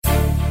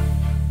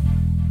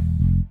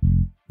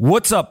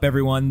What's up,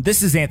 everyone?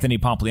 This is Anthony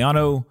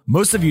Pompliano.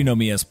 Most of you know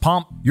me as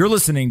Pomp. You're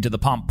listening to the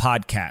Pomp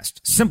Podcast,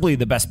 simply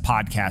the best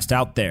podcast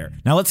out there.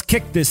 Now let's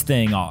kick this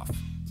thing off.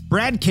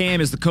 Brad Kam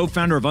is the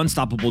co-founder of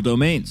Unstoppable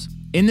Domains.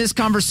 In this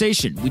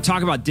conversation, we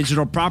talk about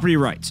digital property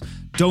rights,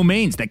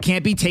 domains that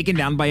can't be taken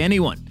down by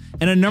anyone,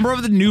 and a number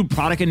of the new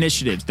product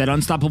initiatives that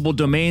Unstoppable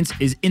Domains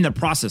is in the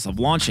process of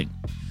launching.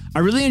 I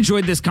really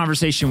enjoyed this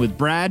conversation with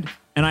Brad,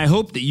 and I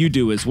hope that you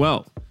do as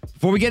well.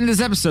 Before we get into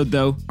this episode,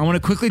 though, I want to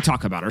quickly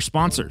talk about our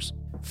sponsors.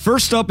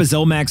 First up is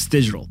LMAX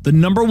Digital, the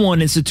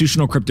 #1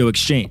 institutional crypto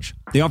exchange.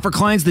 They offer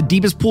clients the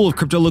deepest pool of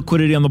crypto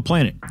liquidity on the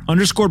planet,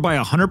 underscored by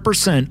a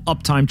 100%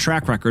 uptime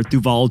track record through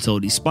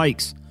volatility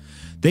spikes.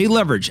 They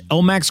leverage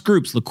LMAX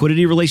Group's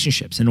liquidity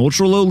relationships and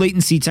ultra-low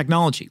latency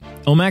technology.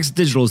 LMAX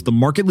Digital is the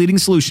market-leading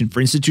solution for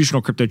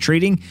institutional crypto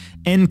trading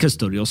and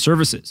custodial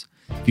services.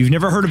 If you've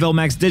never heard of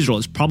LMAX Digital,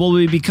 it's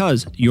probably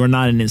because you are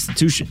not an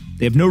institution.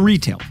 They have no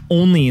retail,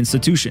 only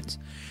institutions.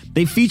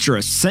 They feature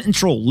a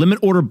central limit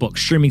order book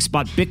streaming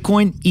spot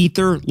Bitcoin,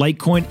 Ether,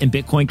 Litecoin, and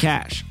Bitcoin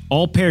Cash,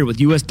 all paired with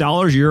US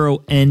dollars,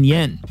 euro, and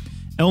yen.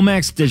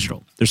 LMAX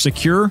Digital. They're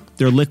secure,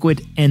 they're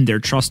liquid, and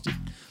they're trusted.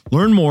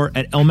 Learn more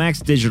at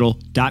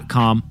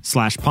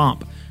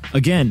lmaxdigital.com/pomp.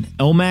 Again,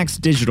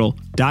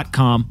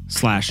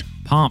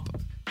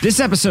 lmaxdigital.com/pomp. This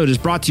episode is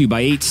brought to you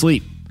by 8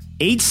 Sleep.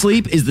 8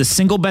 Sleep is the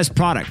single best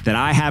product that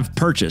I have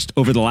purchased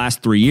over the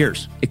last 3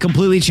 years. It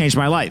completely changed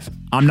my life.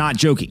 I'm not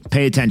joking.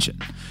 Pay attention.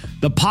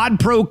 The Pod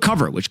Pro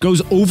cover, which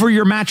goes over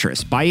your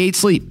mattress by 8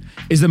 Sleep,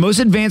 is the most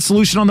advanced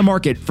solution on the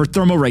market for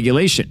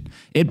thermoregulation.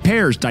 It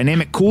pairs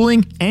dynamic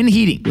cooling and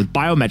heating with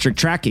biometric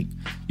tracking.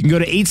 You can go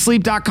to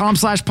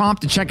 8sleep.com/pomp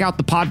to check out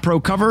the Pod Pro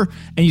cover,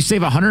 and you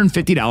save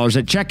 $150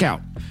 at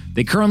checkout.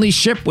 They currently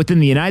ship within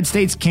the United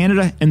States,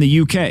 Canada, and the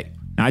UK.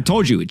 Now, I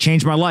told you, it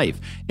changed my life.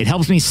 It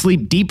helps me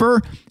sleep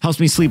deeper, helps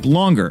me sleep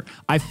longer.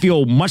 I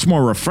feel much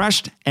more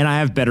refreshed, and I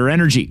have better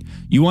energy.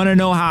 You want to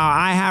know how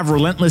I have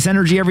relentless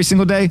energy every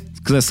single day? It's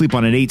because I sleep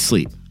on an 8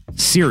 Sleep.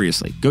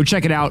 Seriously, go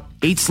check it out,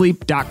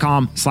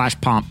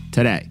 8sleep.com/pomp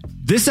today.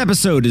 This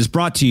episode is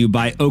brought to you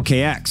by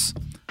OKX.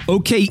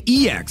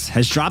 OKEX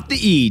has dropped the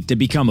E to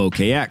become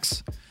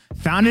OKX.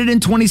 Founded in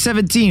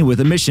 2017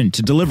 with a mission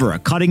to deliver a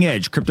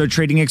cutting-edge crypto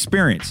trading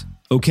experience,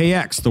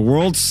 OKX, the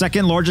world's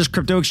second largest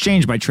crypto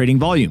exchange by trading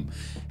volume,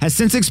 has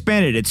since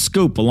expanded its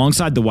scope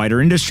alongside the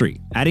wider industry,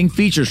 adding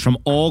features from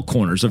all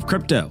corners of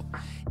crypto.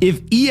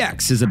 If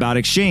EX is about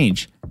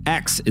exchange,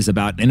 X is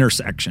about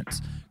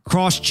intersections.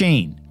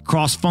 Cross-chain,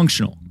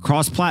 cross-functional,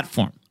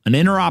 cross-platform, an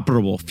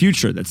interoperable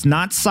future that's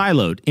not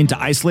siloed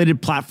into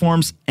isolated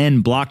platforms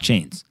and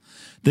blockchains.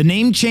 The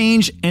name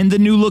change and the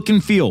new look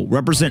and feel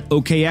represent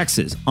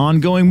OKX's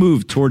ongoing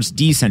move towards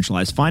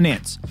decentralized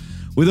finance.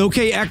 With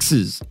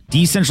OKX's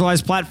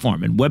decentralized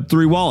platform and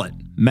Web3 wallet,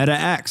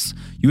 MetaX,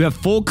 you have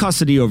full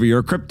custody over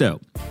your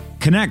crypto.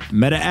 Connect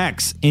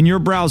MetaX in your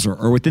browser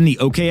or within the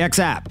OKX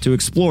app to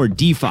explore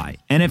DeFi,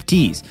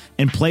 NFTs,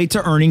 and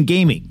play-to-earning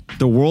gaming,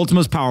 the world's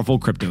most powerful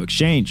crypto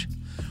exchange.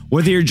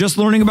 Whether you're just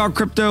learning about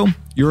crypto,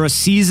 you're a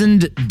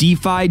seasoned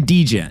DeFi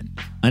degen,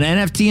 an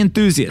NFT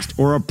enthusiast,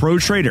 or a pro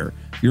trader,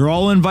 you're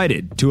all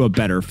invited to a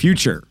better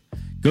future.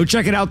 Go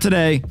check it out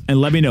today and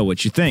let me know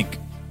what you think.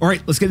 All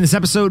right, let's get in this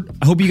episode.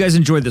 I hope you guys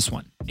enjoyed this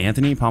one.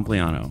 Anthony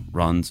Pompliano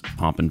runs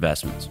Pomp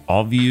Investments.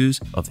 All views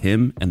of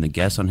him and the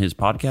guests on his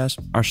podcast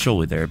are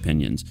solely their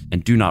opinions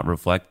and do not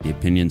reflect the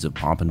opinions of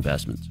Pomp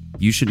Investments.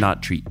 You should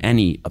not treat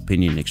any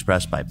opinion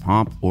expressed by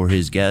Pomp or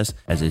his guests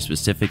as a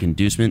specific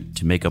inducement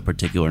to make a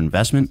particular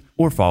investment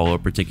or follow a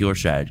particular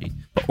strategy,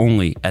 but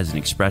only as an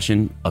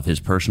expression of his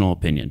personal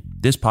opinion.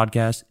 This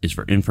podcast is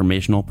for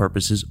informational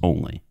purposes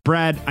only.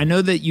 Brad, I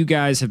know that you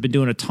guys have been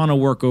doing a ton of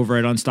work over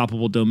at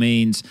Unstoppable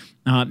Domains.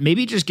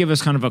 Maybe just give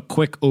us kind of a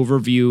quick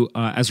overview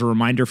as a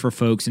reminder for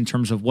folks in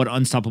terms of what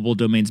Unstoppable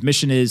Domains'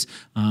 mission is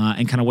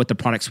and kind of what the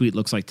product suite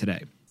looks like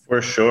today.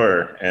 For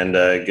sure. And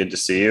good to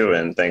see you.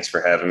 And thanks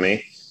for having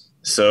me.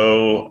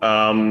 So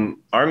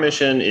our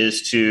mission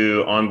is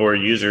to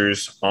onboard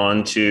users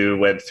onto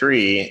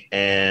Web3.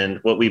 And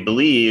what we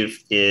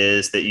believe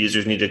is that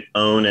users need to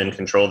own and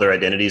control their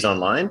identities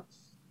online.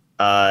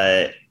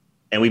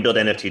 And we build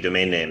NFT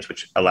domain names,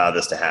 which allow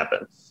this to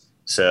happen.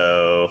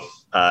 So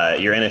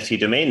your NFT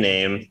domain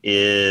name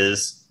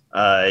is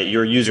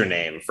your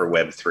username for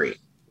Web3.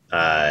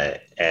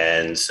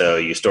 And so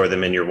you store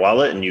them in your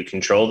wallet and you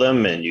control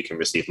them and you can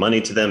receive money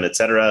to them, et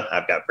cetera.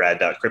 I've got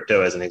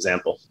brad.crypto as an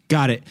example.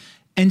 Got it.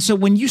 And so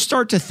when you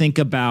start to think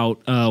about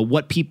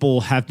what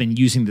people have been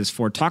using this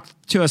for, talk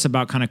to us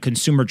about kind of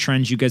consumer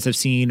trends you guys have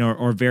seen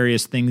or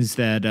various things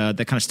that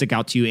kind of stick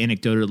out to you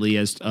anecdotally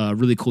as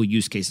really cool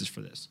use cases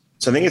for this.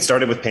 So I think it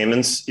started with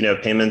payments. You know,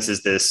 payments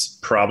is this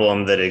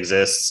problem that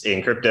exists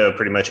in crypto.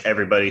 Pretty much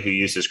everybody who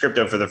uses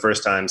crypto for the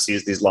first time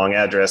sees these long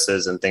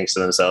addresses and thinks to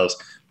themselves,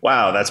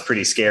 wow, that's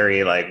pretty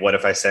scary. Like, what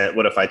if I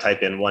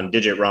type in one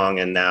digit wrong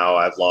and now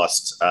I've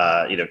lost,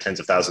 tens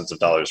of thousands of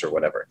dollars or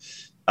whatever.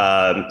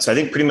 So I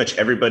think pretty much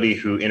everybody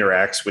who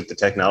interacts with the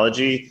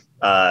technology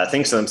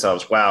thinks to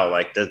themselves, wow,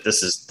 like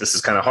this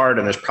is kind of hard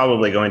and there's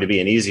probably going to be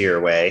an easier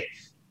way.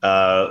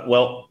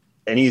 Well,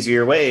 an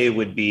easier way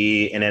would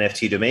be an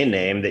NFT domain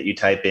name that you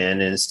type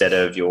in instead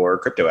of your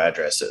crypto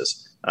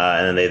addresses.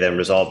 And then they then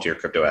resolve to your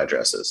crypto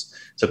addresses.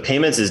 So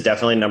payments is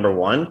definitely number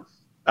one.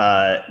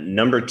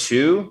 Number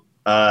two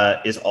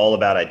is all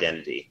about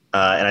identity.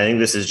 And I think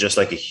this is just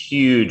like a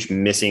huge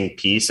missing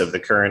piece of the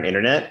current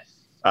internet,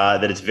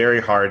 that it's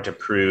very hard to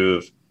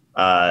prove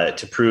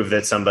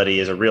that somebody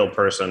is a real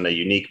person, a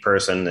unique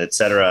person, et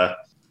cetera.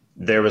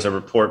 There was a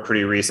report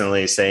pretty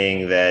recently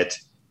saying that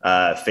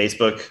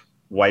Facebook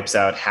wipes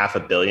out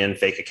 500 million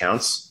fake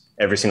accounts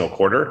every single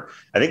quarter.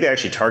 I think they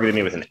actually targeted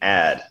me with an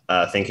ad,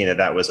 thinking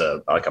that was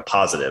a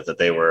positive, that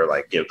they were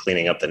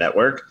cleaning up the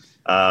network.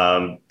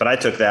 But I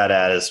took that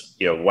as,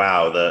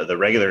 wow, the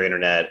regular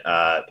internet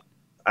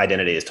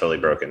identity is totally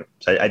broken.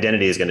 So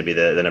identity is going to be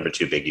the number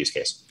two big use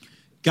case.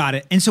 Got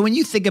it. And so when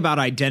you think about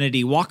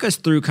identity, walk us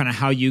through kind of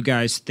how you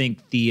guys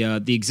think the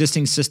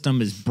existing system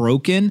is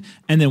broken,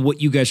 and then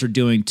what you guys are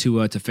doing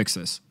to fix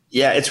this.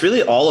 Yeah, it's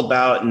really all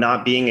about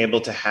not being able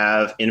to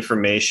have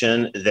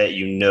information that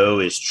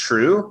is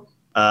true,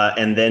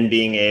 and then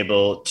being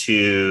able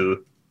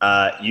to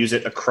use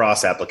it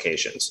across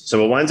applications. So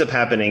what winds up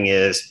happening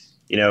is,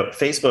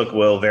 Facebook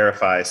will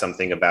verify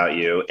something about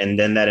you, and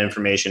then that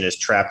information is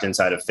trapped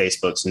inside of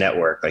Facebook's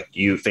network.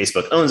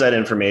 Facebook owns that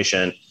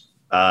information,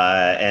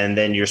 and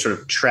then you're sort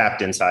of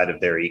trapped inside of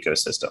their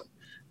ecosystem.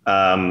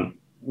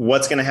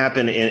 What's going to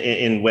happen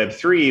in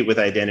Web3 with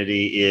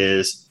identity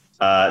is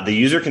the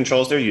user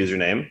controls their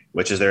username,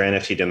 which is their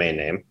NFT domain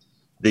name.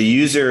 The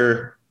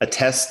user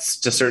attests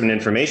to certain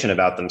information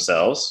about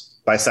themselves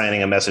by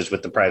signing a message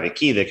with the private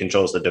key that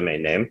controls the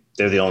domain name.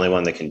 They're the only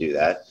one that can do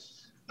that.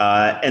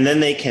 And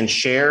then they can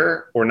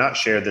share or not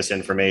share this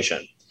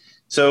information.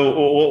 So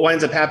what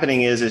winds up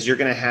happening is you're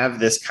going to have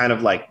this kind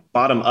of like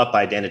bottom up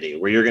identity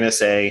where you're going to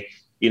say,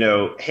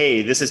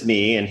 hey, this is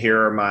me, and here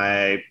are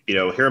my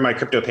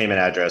crypto payment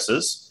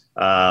addresses.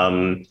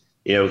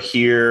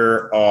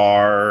 Here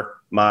are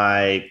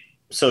my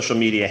social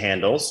media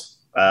handles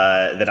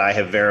that I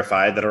have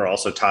verified that are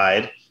also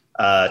tied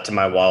to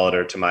my wallet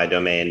or to my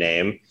domain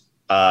name.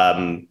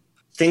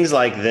 Things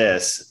like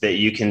this that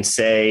you can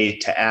say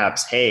to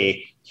apps,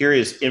 hey, here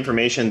is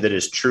information that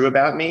is true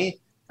about me,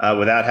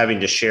 without having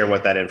to share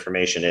what that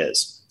information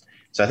is.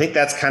 So I think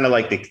that's kind of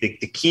like the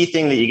key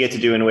thing that you get to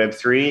do in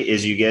Web3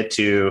 is you get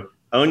to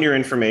own your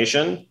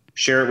information,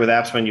 share it with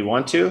apps when you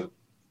want to.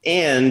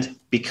 And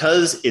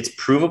because it's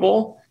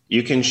provable,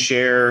 you can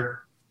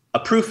share a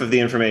proof of the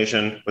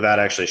information without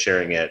actually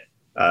sharing it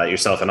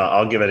yourself. And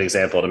I'll give an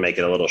example to make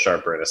it a little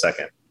sharper in a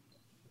second.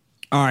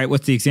 All right.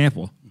 What's the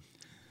example?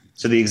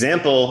 So the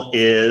example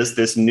is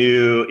this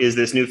new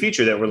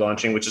feature that we're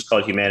launching, which is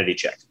called Humanity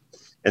Check.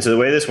 And so the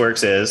way this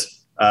works is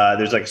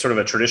there's like sort of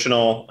a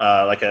traditional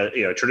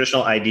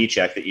traditional ID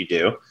check that you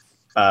do.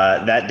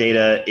 That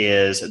data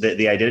is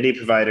the identity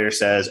provider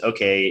says,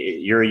 okay,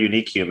 you're a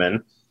unique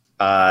human.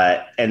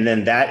 And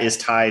then that is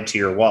tied to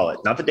your wallet,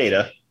 not the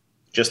data,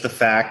 just the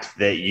fact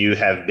that you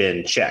have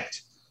been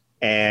checked.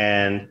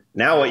 And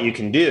now what you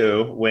can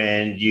do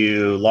when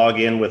you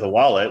log in with a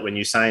wallet, when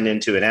you sign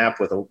into an app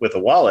with a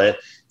wallet,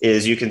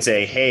 is you can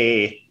say,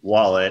 hey,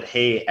 wallet,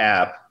 hey,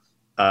 app,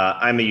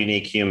 I'm a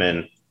unique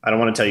human. I don't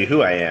want to tell you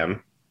who I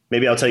am.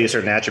 Maybe I'll tell you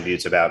certain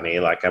attributes about me,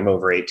 like I'm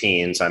over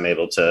 18, so I'm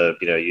able to,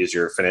 use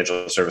your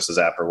financial services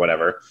app or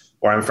whatever,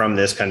 or I'm from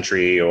this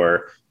country,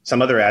 or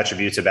some other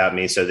attributes about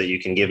me so that you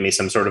can give me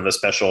some sort of a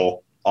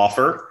special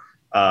offer.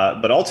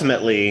 But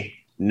ultimately,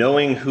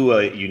 knowing who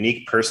a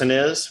unique person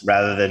is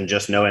rather than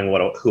just knowing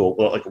what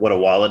a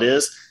wallet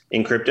is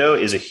in crypto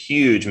is a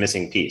huge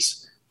missing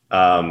piece.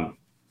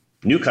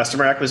 New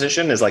customer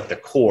acquisition is like the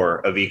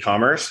core of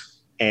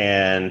e-commerce,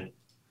 and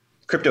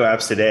crypto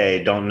apps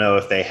today don't know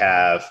if they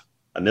have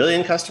 1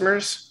 million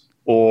customers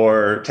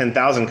or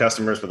 10,000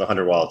 customers with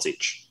 100 wallets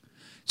each.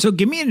 So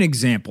give me an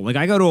example. Like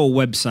I go to a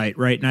website,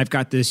 right, and I've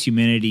got this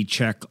Humanity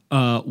Check.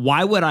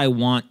 Why would I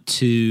want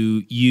to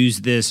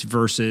use this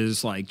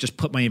versus like just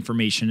put my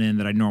information in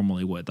that I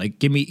normally would?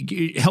 Like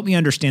help me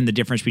understand the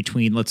difference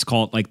between, let's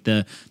call it like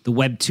the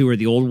Web 2 or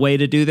the old way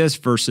to do this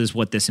versus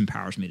what this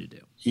empowers me to do.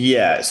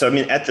 Yeah. So, I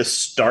mean, at the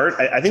start,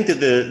 I think that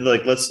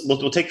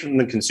we'll take from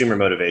the consumer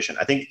motivation.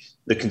 I think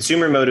the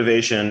consumer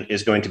motivation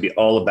is going to be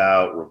all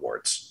about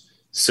rewards.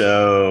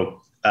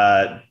 So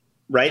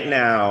right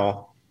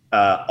now,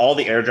 all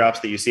the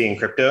airdrops that you see in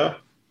crypto,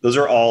 those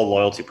are all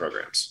loyalty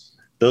programs.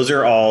 Those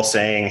are all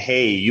saying,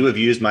 hey, you have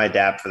used my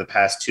dApp for the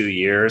past 2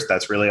 years.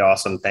 That's really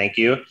awesome. Thank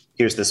you.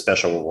 Here's this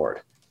special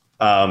reward.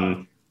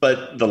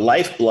 But the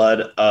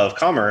lifeblood of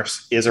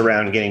commerce is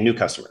around getting new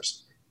customers.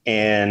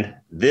 And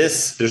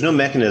there's no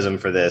mechanism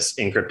for this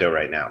in crypto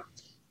right now.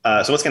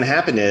 So what's going to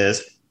happen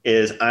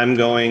is I'm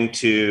going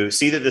to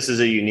see that this is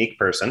a unique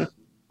person.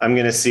 I'm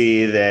going to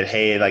see that,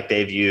 hey, like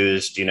they've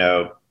used,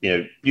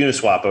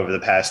 Uniswap over the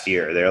past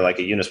year. They're like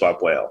a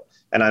Uniswap whale.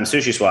 And I'm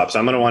SushiSwap. So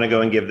I'm going to want to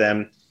go and give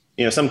them,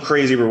 some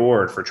crazy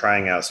reward for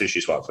trying out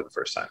SushiSwap for the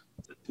first time.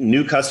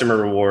 New customer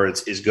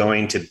rewards is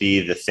going to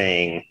be the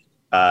thing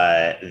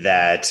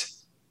that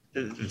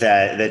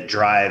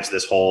drives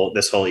this whole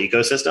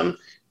ecosystem.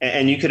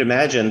 And you could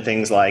imagine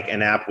things like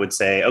an app would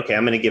say, okay,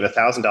 I'm going to give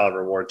 $1,000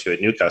 reward to a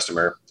new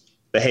customer.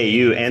 But hey,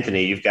 you,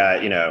 Anthony, you've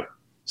got,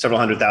 several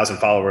 100,000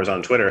 followers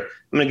on Twitter.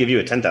 I'm going to give you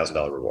a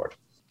 $10,000 reward.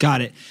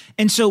 Got it.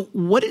 And so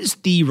what is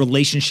the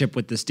relationship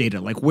with this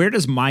data? Like, where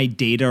does my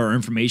data or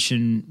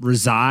information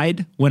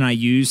reside when I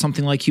use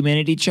something like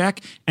Humanity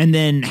Check? And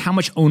then how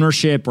much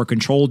ownership or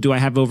control do I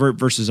have over it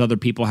versus other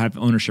people have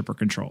ownership or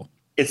control?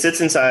 It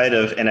sits inside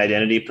of an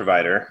identity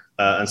provider.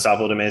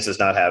 Unstoppable Domains does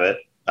not have it.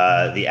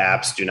 The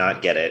apps do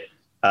not get it.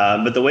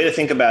 But the way to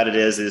think about it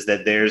is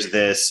that there's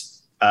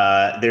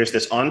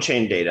this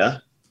on-chain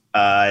data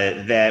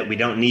that we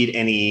don't need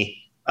any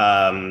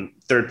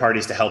third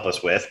parties to help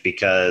us with,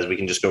 because we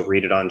can just go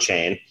read it on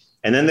chain.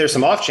 And then there's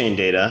some off-chain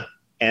data,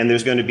 and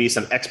there's going to be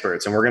some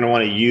experts, and we're going to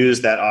want to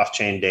use that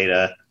off-chain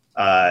data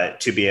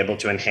to be able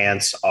to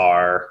enhance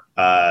our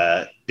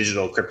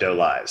digital crypto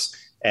lives.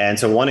 And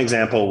so one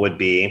example would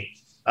be,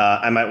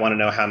 I might want to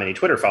know how many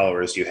Twitter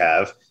followers you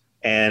have.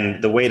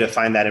 And the way to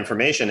find that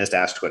information is to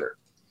ask Twitter.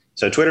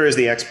 So Twitter is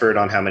the expert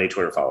on how many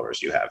Twitter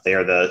followers you have. They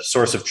are the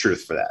source of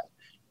truth for that.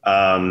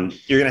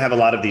 You're going to have a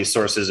lot of these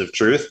sources of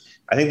truth.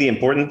 I think the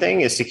important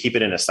thing is to keep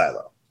it in a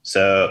silo.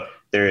 So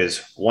there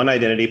is one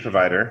identity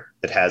provider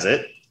that has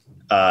it.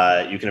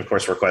 You can, of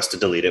course, request to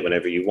delete it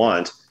whenever you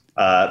want,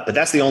 but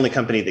that's the only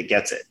company that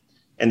gets it.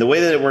 And the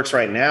way that it works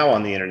right now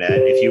on the internet,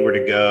 if you were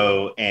to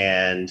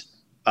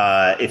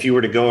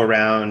go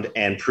around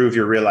and prove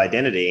your real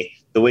identity,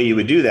 the way you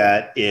would do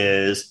that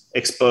is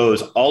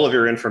expose all of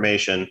your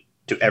information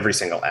to every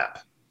single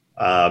app.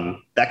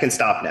 That can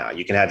stop now.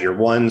 You can have your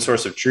one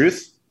source of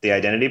truth, the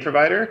identity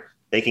provider.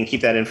 They can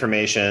keep that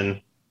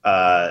information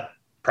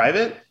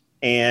private,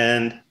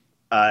 and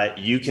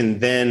you can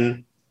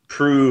then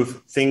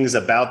prove things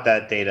about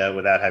that data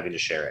without having to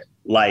share it.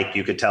 Like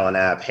you could tell an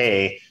app,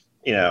 hey,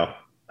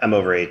 I'm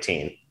over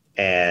 18,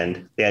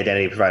 and the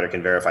identity provider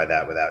can verify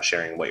that without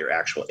sharing what your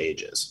actual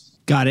age is.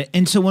 Got it.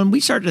 And so when we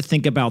start to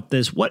think about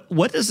this, what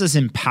does this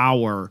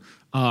empower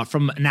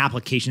from an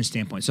application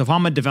standpoint? So if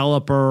I'm a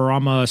developer or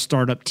I'm a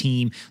startup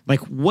team, like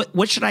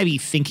what should I be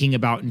thinking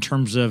about in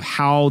terms of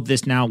how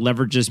this now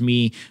leverages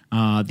me,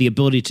 the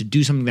ability to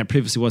do something that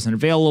previously wasn't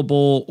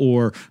available,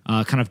 or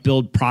kind of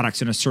build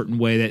products in a certain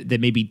way that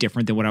may be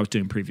different than what I was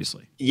doing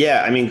previously?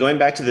 Yeah, I mean, going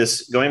back to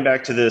this.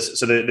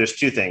 So there's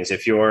two things.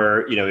 If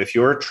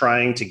you're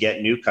trying to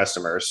get new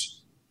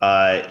customers,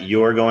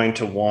 you're going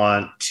to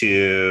want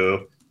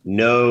to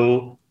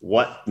know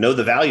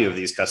the value of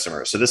these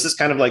customers. So this is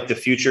kind of like the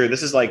future.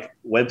 This is like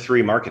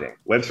Web3 marketing.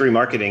 Web3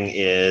 marketing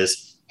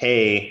is,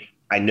 hey,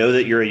 I know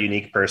that you're a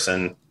unique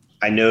person.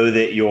 I know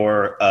that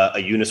you're a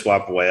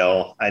Uniswap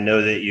whale. I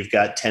know that you've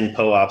got 10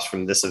 POAPs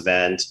from this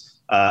event.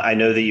 I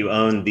know that you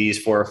own these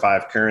 4 or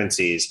 5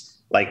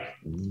 currencies. Like,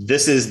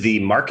 this is the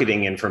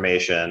marketing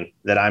information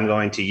that I'm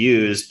going to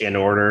use in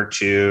order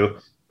to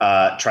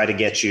try to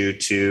get you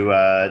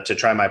to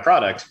try my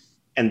product.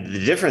 And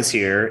the difference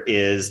here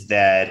is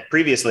that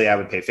previously I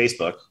would pay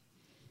Facebook,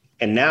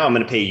 and now I'm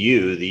going to pay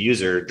you, the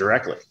user,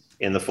 directly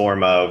in the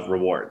form of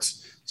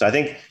rewards. So I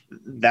think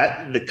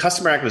that the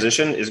customer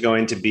acquisition is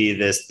going to be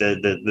the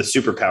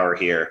superpower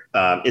here.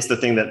 It's the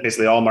thing that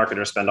basically all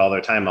marketers spend all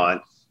their time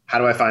on. How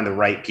do I find the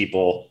right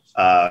people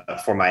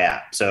for my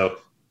app? So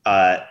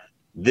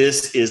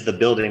this is the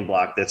building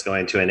block that's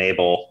going to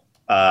enable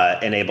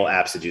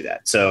apps to do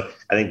that. So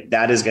I think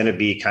that is going to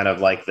be kind of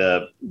like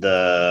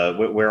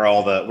where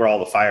all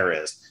the fire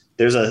is.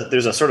 There's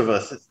a sort of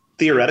a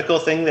theoretical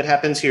thing that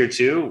happens here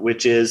too,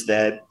 which is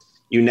that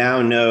you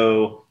now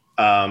know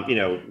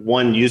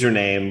one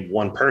username,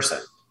 one person.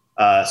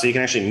 So you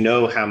can actually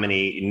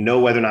know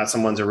whether or not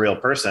someone's a real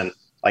person.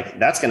 Like,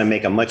 that's going to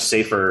make a much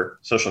safer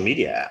social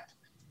media app.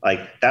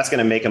 Like, that's going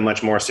to make a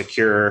much more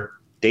secure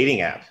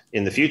dating app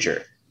in the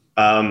future.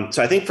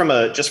 So I think from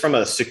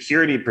a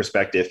security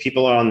perspective,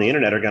 people on the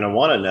internet are going to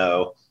want to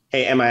know,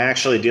 hey, am I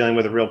actually dealing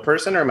with a real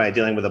person, or am I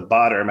dealing with a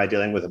bot, or am I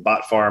dealing with a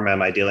bot farm?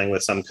 Am I dealing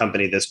with some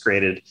company that's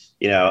created,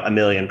 a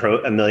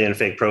million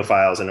fake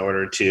profiles in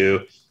order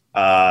to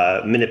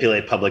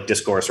manipulate public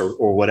discourse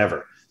or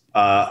whatever?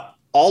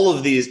 All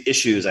of these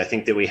issues, I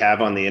think, that we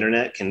have on the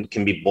internet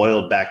can be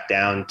boiled back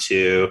down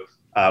to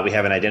we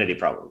have an identity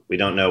problem. We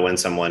don't know when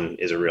someone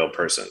is a real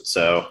person.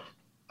 So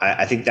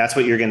I think that's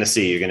what you're going to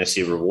see. You're going to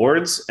see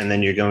rewards, and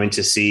then you're going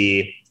to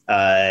see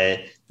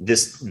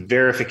this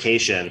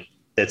verification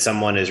that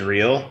someone is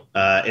real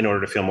in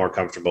order to feel more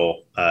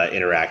comfortable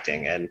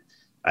interacting. And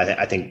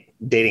I think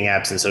dating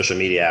apps and social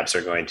media apps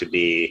are going to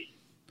be,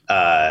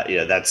 I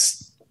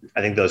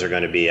think those are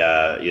going to be,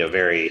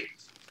 very,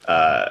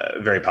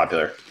 very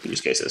popular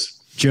use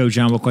cases. Joe,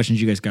 John, what questions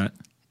you guys got?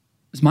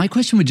 My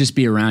question would just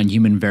be around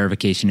human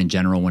verification in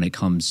general when it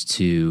comes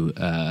to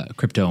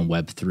crypto and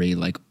Web3.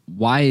 Like,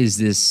 why does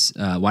this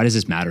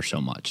matter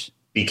so much?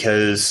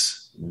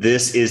 Because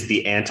this is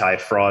the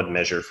anti-fraud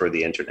measure for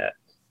the internet.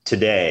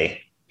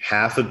 Today,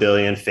 500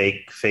 million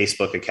fake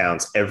Facebook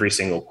accounts every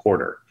single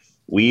quarter.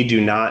 We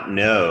do not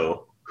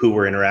know who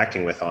we're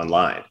interacting with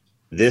online.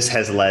 This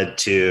has led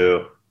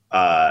to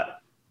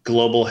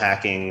global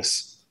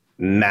hackings,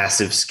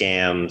 massive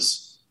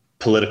scams,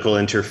 political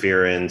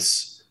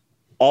interference,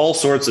 all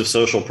sorts of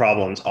social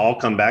problems all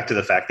come back to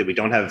the fact that we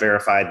don't have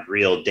verified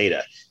real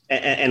data.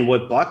 And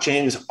what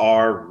blockchains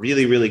are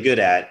really, really good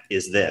at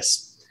is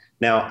this.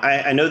 Now,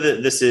 I know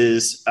that this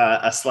is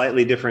a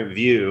slightly different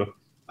view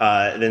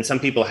than some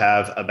people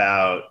have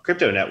about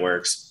crypto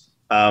networks.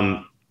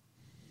 But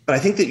I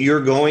think that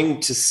you're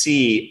going to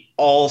see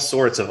all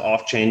sorts of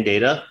off-chain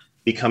data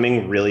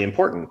becoming really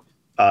important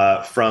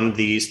from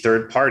these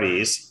third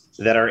parties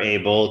that are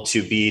able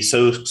to be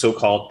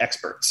so-called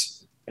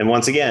experts. And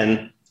once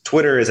again,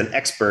 Twitter is an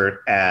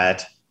expert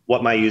at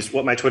what my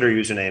Twitter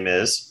username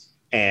is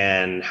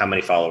and how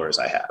many followers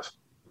I have.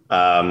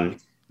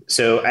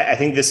 So I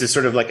think this is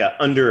sort of like an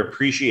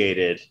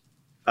underappreciated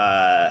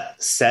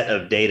set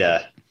of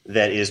data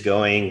that is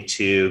going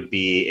to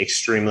be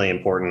extremely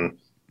important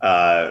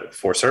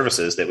for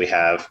services that we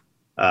have,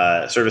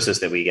 services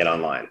that we get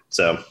online.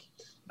 So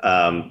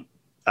I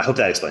hope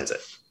that explains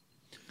it.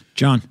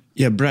 John.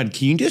 Yeah, Brad,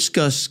 can you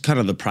discuss kind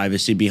of the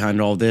privacy behind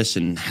all this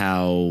and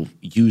how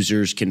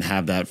users can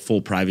have that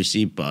full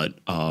privacy, but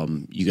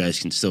you guys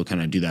can still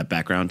kind of do that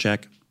background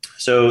check?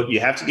 So you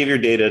have to give your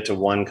data to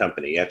one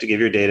company. You have to give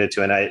your data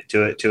to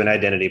an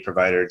identity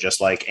provider, just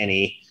like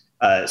any.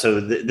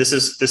 This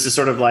is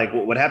sort of like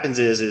what happens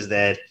is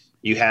that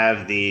you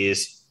have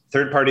these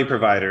third-party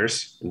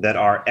providers that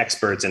are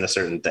experts in a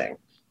certain thing.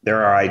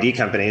 There are ID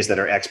companies that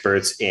are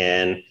experts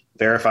in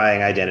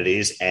verifying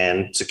identities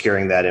and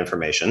securing that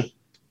information,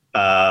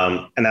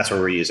 and that's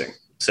what we're using.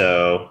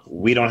 So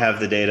we don't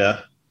have the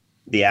data.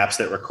 The apps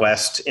that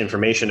request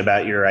information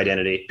about your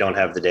identity don't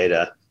have the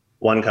data.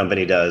 One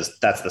company does.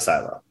 That's the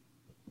silo.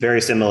 Very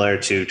similar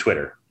to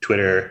Twitter.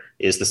 Twitter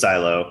is the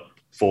silo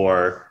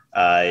for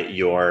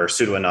your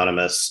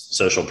pseudo-anonymous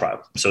social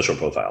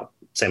profile.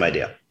 Same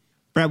idea.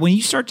 Brad, when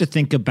you start to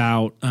think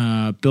about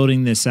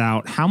building this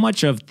out, how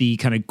much of the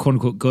kind of quote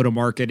unquote go to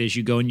market is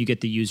you go and you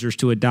get the users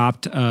to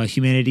adopt a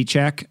humanity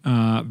check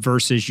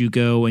versus you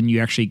go and you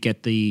actually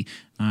get the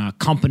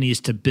companies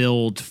to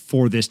build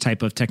for this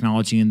type of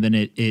technology, and then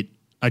it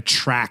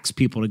attracts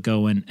people to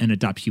go and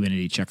adopt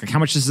humanity check? Like, how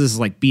much is this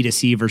like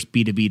B2C versus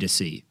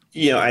B2B2C?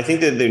 I think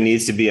that there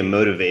needs to be a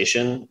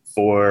motivation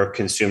for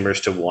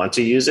consumers to want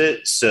to use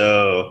it.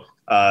 So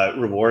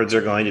rewards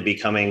are going to be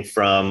coming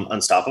from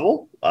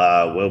Unstoppable.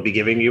 We'll be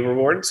giving you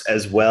rewards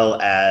as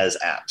well as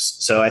apps.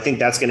 So I think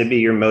that's going to be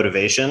your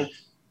motivation.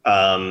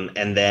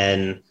 And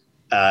then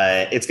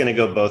it's going to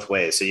go both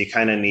ways. So you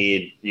kind of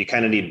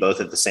need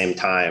both at the same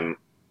time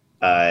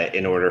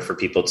in order for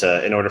people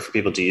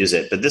to use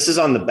it. But this is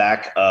on the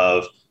back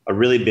of a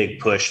really big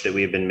push that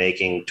we've been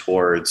making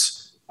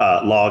towards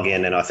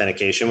login and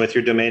authentication with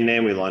your domain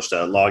name. We launched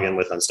a login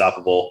with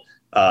Unstoppable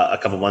a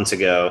couple months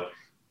ago.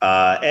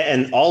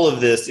 And all of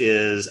this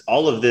is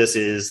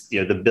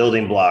the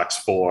building blocks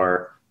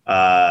for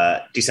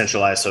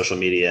decentralized social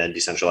media and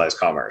decentralized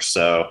commerce.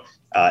 So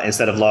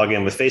instead of log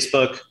in with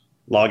Facebook,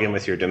 log in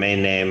with your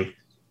domain name,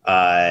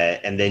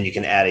 and then you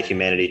can add a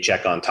humanity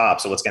check on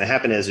top. So what's going to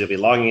happen is you'll be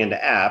logging into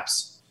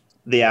apps.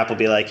 The app will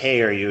be like,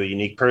 hey, are you a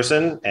unique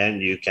person?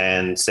 And you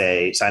can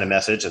sign a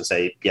message and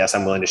say, yes,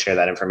 I'm willing to share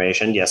that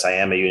information. Yes, I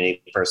am a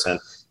unique person.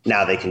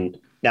 Now they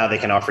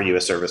can offer you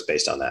a service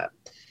based on that.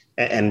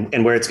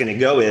 And where it's going to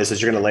go is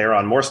you're going to layer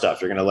on more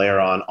stuff. You're going to layer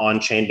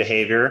on-chain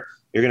behavior.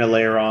 You're going to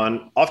layer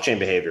on off-chain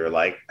behavior,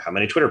 like how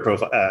many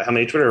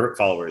Twitter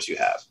followers you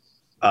have.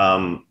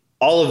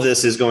 All of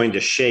this is going to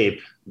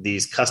shape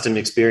these custom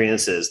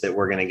experiences that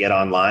we're going to get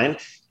online,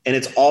 and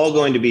it's all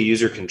going to be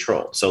user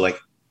controlled. So like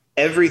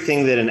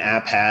everything that an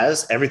app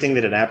has, everything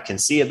that an app can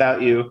see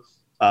about you,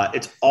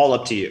 it's all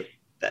up to you.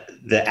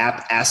 The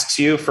app asks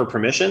you for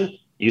permission.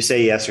 You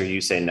say yes or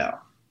you say no.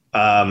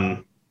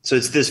 So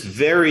it's this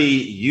very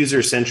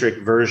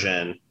user-centric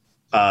version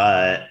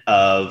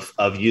of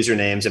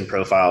usernames and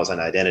profiles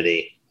and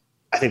identity.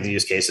 I think the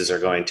use cases are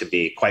going to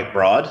be quite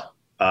broad,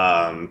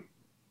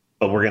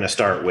 but we're going to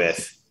start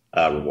with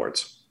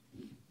rewards.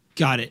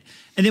 Got it.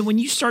 And then when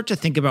you start to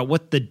think about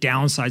what the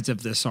downsides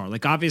of this are,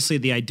 like obviously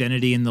the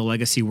identity in the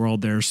legacy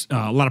world, there's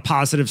a lot of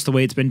positives the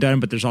way it's been done,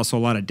 but there's also a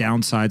lot of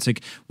downsides.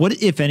 Like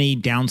what, if any,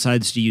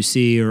 downsides do you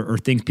see or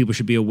things people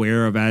should be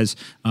aware of as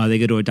they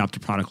go to adopt a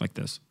product like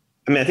this?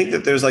 I mean, I think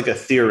that there's like a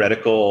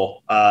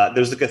theoretical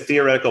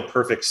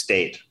perfect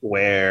state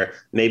where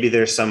maybe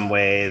there's some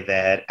way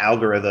that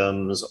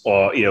algorithms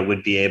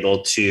would be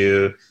able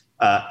to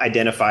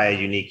identify a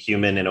unique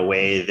human in a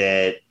way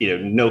that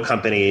no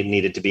company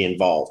needed to be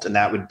involved, and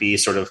that would be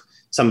sort of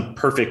some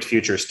perfect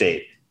future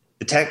state.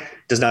 The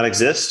tech does not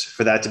exist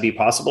for that to be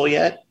possible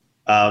yet,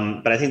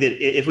 but I think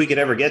that if we could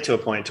ever get to a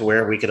point to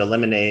where we could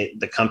eliminate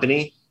the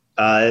company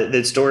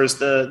that stores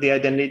the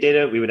identity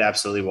data, we would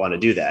absolutely want to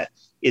do that.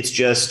 It's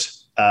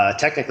just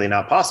technically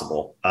not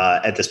possible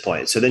at this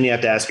point. So then you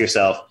have to ask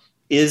yourself,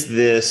 is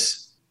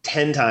this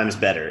 10 times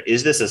better?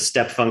 Is this a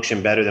step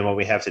function better than what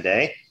we have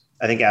today?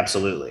 I think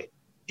absolutely.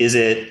 Is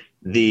it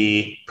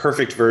the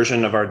perfect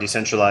version of our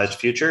decentralized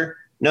future?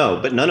 No,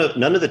 but none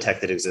of the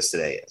tech that exists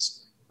today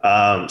is.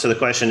 So the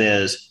question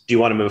is, do you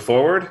want to move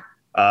forward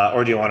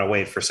or do you want to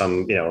wait for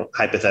some,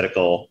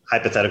 hypothetical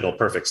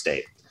perfect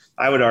state?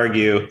 I would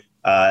argue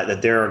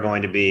that there are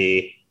going to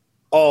be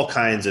all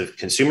kinds of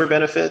consumer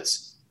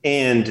benefits,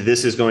 and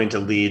this is going to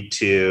lead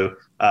to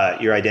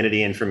your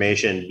identity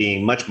information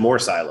being much more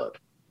siloed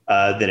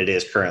than it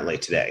is currently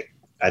today.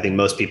 I think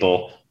most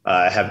people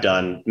have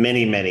done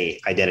many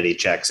identity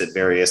checks at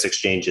various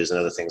exchanges and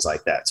other things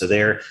like that. So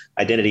their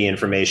identity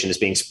information is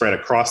being spread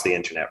across the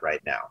internet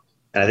right now.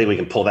 And I think we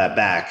can pull that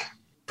back,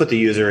 put the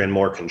user in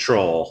more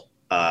control,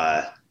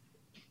 and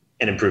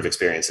improve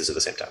experiences at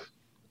the same time.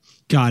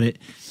 Got it.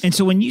 And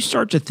so when you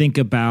start to think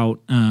about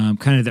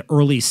kind of the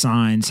early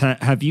signs,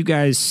 have you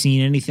guys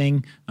seen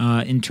anything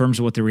in terms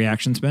of what the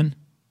reaction's been?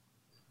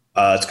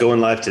 It's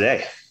going live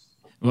today.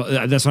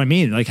 Well, that's what I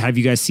mean. Like, have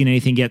you guys seen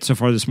anything yet so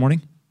far this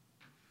morning?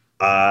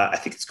 I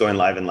think it's going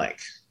live in like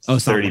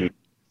 30 minutes.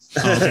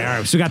 Okay, all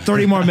right. So we got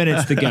 30 more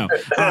minutes to go.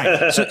 All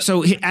right.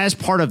 So as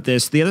part of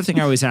this, the other thing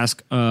I always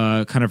ask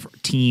kind of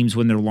teams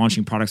when they're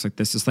launching products like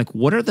this is like,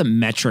 what are the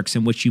metrics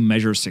in which you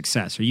measure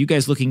success? Are you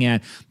guys looking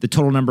at the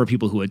total number of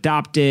people who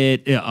adopt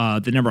it,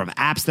 the number of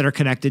apps that are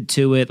connected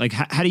to it? Like,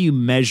 how do you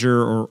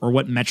measure or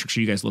what metrics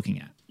are you guys looking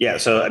at? Yeah.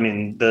 So, I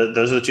mean,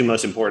 those are the two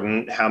most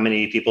important. How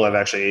many people have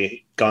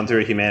actually gone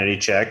through a humanity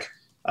check?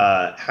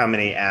 How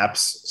many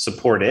apps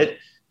support it?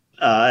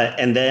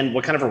 And then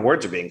what kind of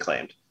rewards are being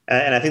claimed?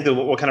 And I think that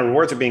what kind of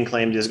rewards are being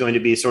claimed is going to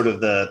be sort of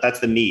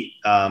that's the meat.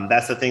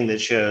 That's the thing that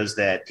shows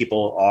that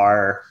people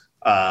are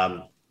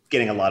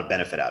getting a lot of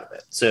benefit out of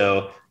it.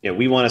 So,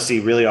 we want to see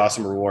really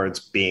awesome rewards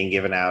being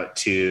given out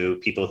to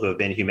people who have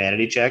been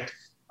humanity checked.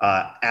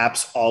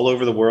 Apps all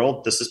over the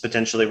world, this is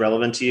potentially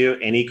relevant to you.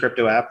 Any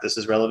crypto app, this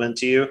is relevant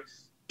to you.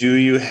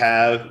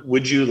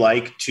 Would you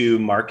like to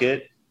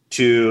market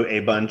to a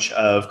bunch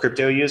of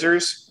crypto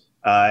users?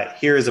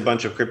 Here is a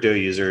bunch of crypto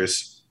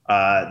users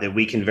that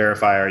we can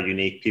verify are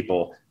unique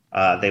people.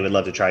 They would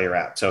love to try your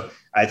app. So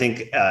I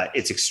think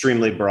it's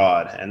extremely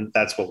broad, and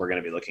that's what we're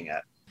going to be looking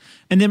at.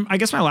 And then I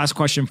guess my last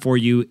question for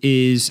you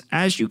is,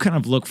 as you kind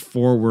of look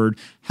forward,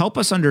 help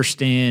us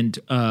understand,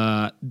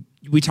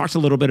 we talked a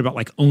little bit about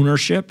like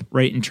ownership,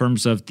 right? In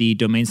terms of the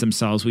domains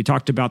themselves. We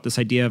talked about this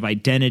idea of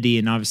identity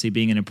and obviously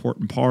being an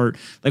important part.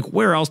 Like,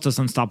 where else does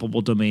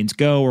Unstoppable Domains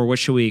go, or what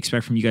should we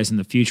expect from you guys in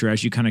the future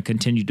as you kind of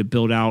continue to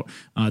build out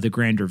the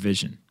grander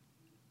vision?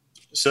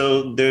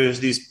 So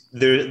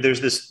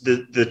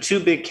the two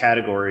big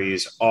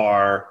categories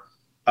are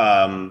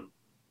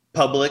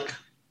public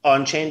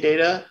on-chain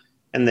data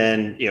and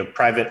then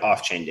private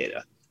off-chain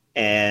data.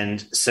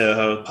 And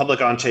so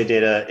public on-chain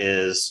data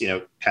is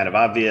kind of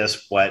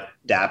obvious. What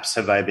dApps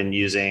have I been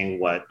using?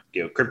 What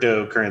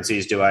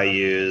cryptocurrencies do I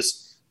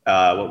use?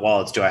 What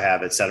wallets do I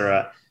have, et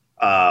cetera?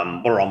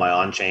 What are all my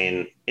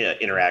on-chain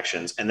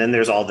interactions? And then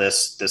there's all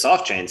this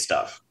off-chain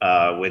stuff,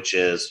 which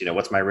is,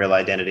 what's my real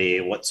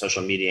identity? What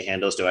social media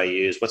handles do I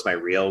use? What's my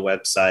real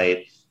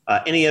website?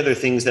 Any other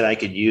things that I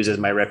could use as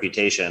my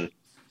reputation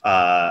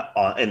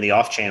in the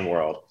off-chain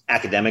world,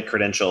 academic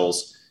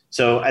credentials.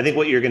 So I think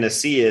what you're going to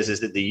see is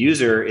that the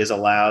user is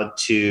going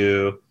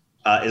to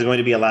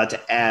be allowed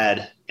to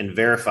add and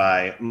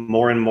verify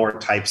more and more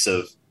types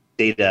of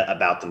data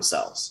about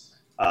themselves.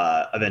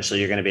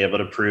 Eventually, you're going to be able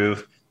to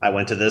prove I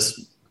went to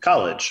this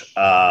college.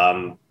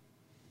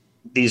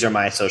 These are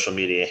my social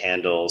media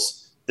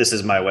handles. This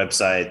is my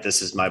website.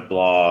 This is my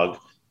blog.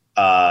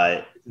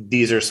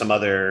 These are some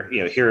other,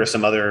 here are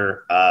some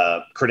other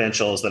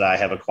credentials that I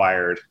have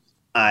acquired.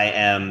 I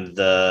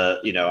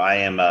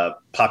am a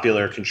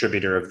popular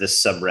contributor of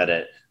this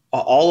subreddit.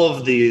 All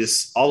of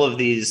these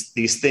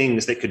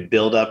things that could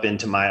build up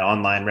into my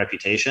online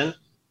reputation.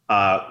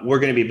 We're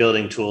going to be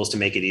building tools to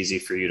make it easy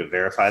for you to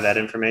verify that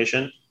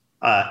information.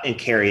 And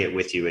carry it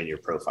with you in your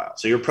profile.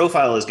 So your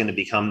profile is going to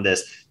become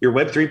your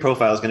Web3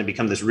 profile is going to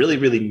become this really,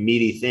 really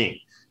meaty thing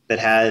that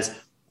has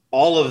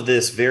all of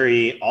this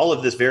very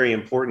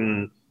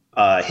important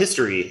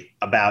history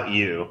about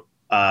you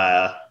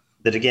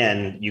that,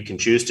 again, you can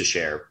choose to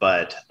share,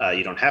 but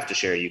you don't have to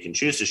share. You can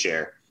choose to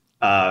share,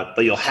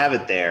 but you'll have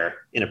it there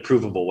in a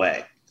provable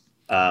way.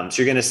 So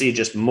you're going to see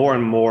just more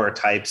and more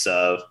types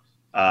of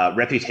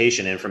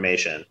reputation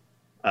information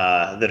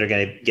that are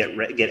going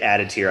to get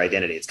added to your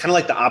identity. It's kind of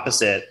like the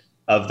opposite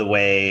of the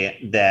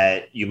way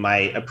that you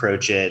might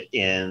approach it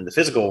in the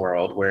physical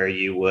world, where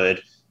you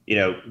would,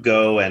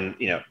 go and,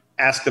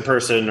 ask the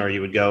person, or you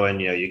would go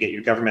and, you get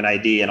your government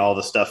ID and all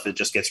the stuff that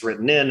just gets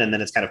written in, and then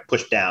it's kind of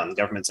pushed down. The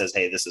government says,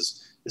 hey, this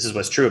is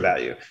what's true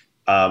about you.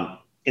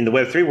 In the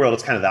Web3 world,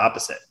 it's kind of the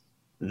opposite.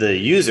 The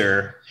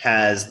user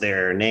has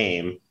their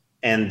name,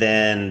 and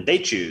then they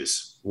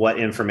choose what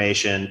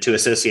information to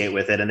associate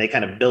with it, and they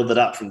kind of build it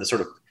up from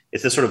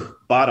it's this sort of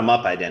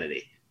bottom-up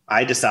identity.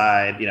 I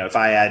decide, if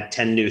I add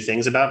 10 new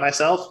things about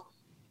myself,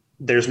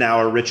 there's now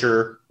a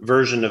richer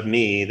version of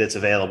me that's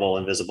available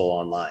and visible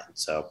online.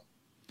 So,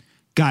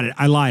 Got it.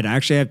 I lied. I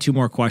actually have two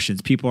more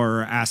questions. People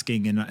are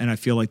asking, and I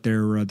feel like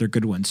they're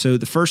good ones. So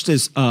the first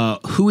is,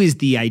 who is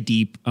the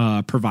ID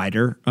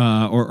provider,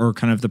 or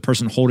kind of the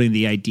person holding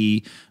the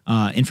ID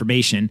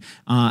information?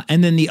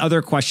 And then the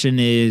other question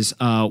is,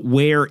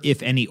 where,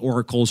 if any,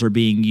 oracles are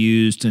being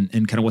used, and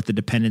kind of what the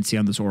dependency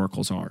on those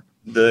oracles are.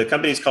 The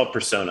company is called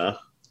Persona.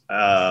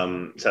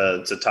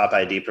 It's a top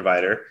ID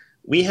provider.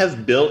 We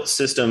have built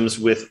systems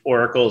with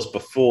oracles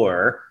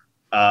before.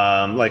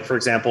 Like, for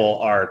example,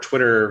 our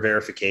Twitter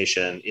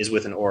verification is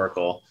with an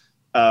oracle.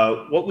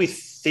 What we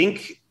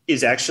think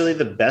is actually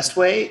the best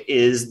way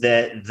is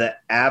that the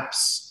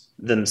apps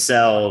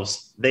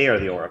themselves, they are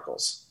the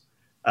oracles.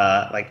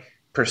 Like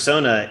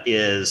Persona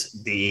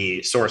is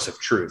the source of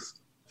truth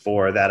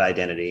for that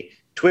identity.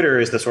 Twitter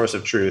is the source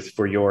of truth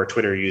for your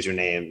Twitter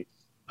username,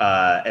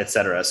 et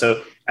cetera.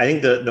 So I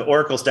think the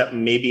oracle step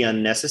may be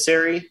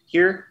unnecessary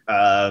here,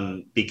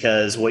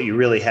 because what you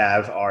really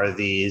have are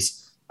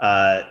these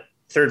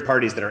third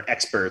parties that are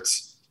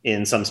experts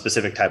in some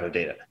specific type of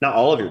data. Not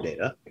all of your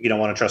data. You don't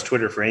want to trust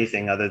Twitter for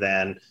anything other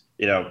than,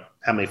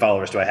 how many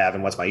followers do I have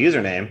and what's my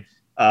username?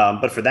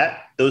 But for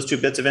those two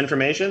bits of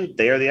information,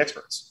 they are the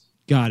experts.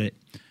 Got it.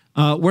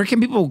 Where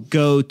can people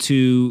go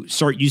to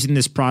start using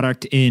this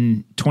product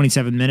in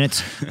 27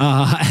 minutes?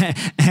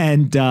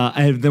 And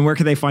then where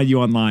can they find you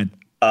online?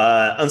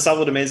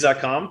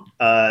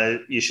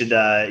 Unstoppabledomains.com. You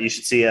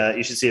should see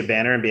a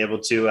banner and be able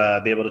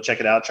to check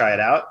it out, try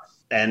it out.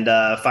 And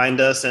find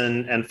us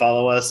and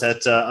follow us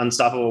at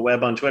Unstoppable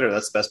Web on Twitter.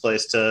 That's the best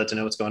place to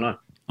know what's going on.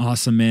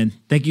 Awesome, man.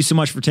 Thank you so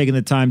much for taking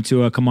the time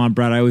to come on,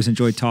 Brad. I always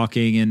enjoy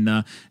talking.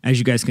 And as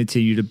you guys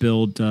continue to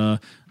build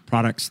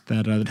products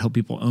that help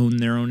people own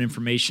their own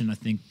information, I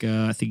think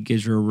you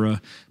guys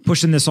are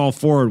pushing this all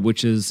forward,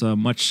 which is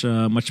much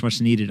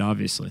needed,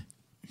 obviously.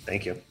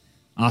 Thank you.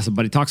 Awesome,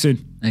 buddy. Talk soon.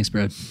 Thanks,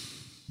 Brad.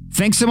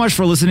 Thanks so much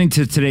for listening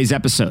to today's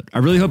episode. I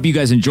really hope you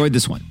guys enjoyed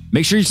this one.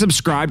 Make sure you're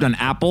subscribed on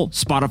Apple,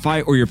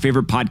 Spotify, or your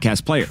favorite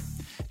podcast player.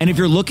 And if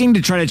you're looking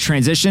to try to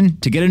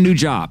transition to get a new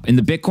job in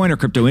the Bitcoin or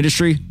crypto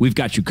industry, we've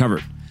got you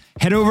covered.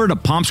 Head over to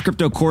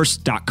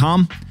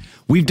pompscryptocourse.com.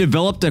 We've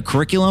developed a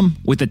curriculum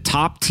with the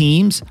top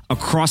teams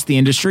across the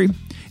industry.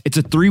 It's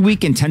a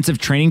 3-week intensive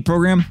training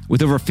program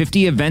with over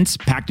 50 events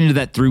packed into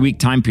that 3-week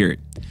time period.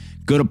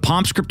 Go to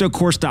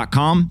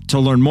pompscryptocourse.com to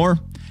learn more,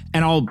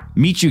 and I'll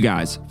meet you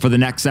guys for the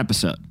next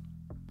episode.